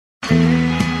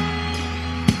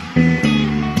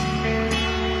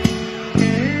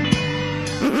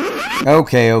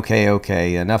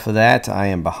Okay. Enough of that. I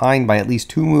am behind by at least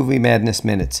 2 Movie Madness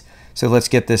minutes. So let's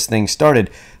get this thing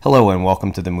started. Hello and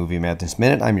welcome to the Movie Madness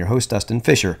Minute. I'm your host, Dustin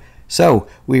Fisher. So,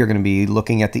 we are going to be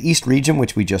looking at the East region,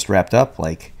 which we just wrapped up,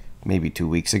 like maybe 2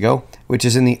 weeks ago, which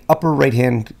is in the upper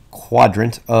right-hand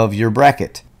quadrant of your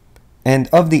bracket. And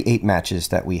of the 8 matches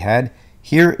that we had,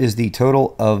 here is the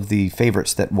total of the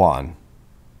favorites that won.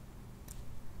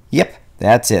 Yep,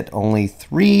 that's it. Only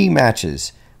 3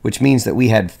 matches, which means that we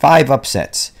had 5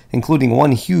 upsets, including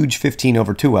one huge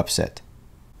 15-over-2 upset.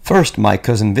 First, my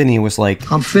cousin Vinny was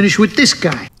like, I'm finished with this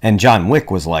guy. And John Wick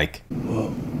was like,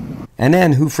 whoa. And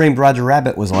then Who Framed Roger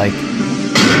Rabbit was like,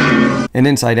 and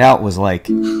Inside Out was like,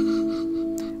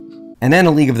 and then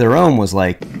A League of Their Own was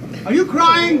like, Are you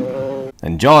crying?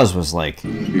 And Jaws was like,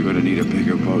 You're gonna need a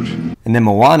bigger boat. And then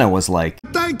Moana was like,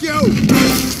 Thank you.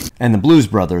 And the Blues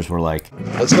Brothers were like,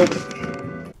 Let's go.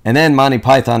 And then Monty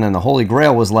Python and the Holy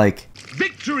Grail was like,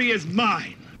 Victory is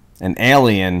mine. And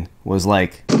Alien was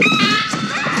like,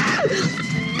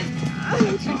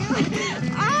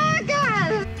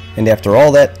 and after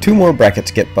all that, 2 more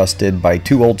brackets get busted by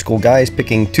 2 old school guys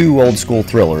picking 2 old school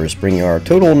thrillers, bringing our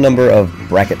total number of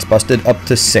brackets busted up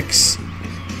to 6.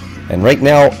 And right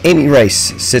now, Amy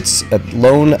Rice sits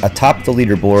alone atop the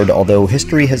leaderboard, although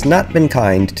history has not been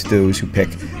kind to those who pick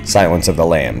Silence of the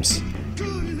Lambs.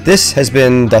 This has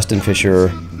been Dustin Fisher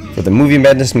for the Movie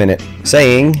Madness Minute,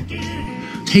 saying,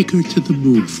 Take her to the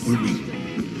moon for me,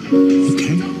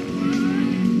 okay?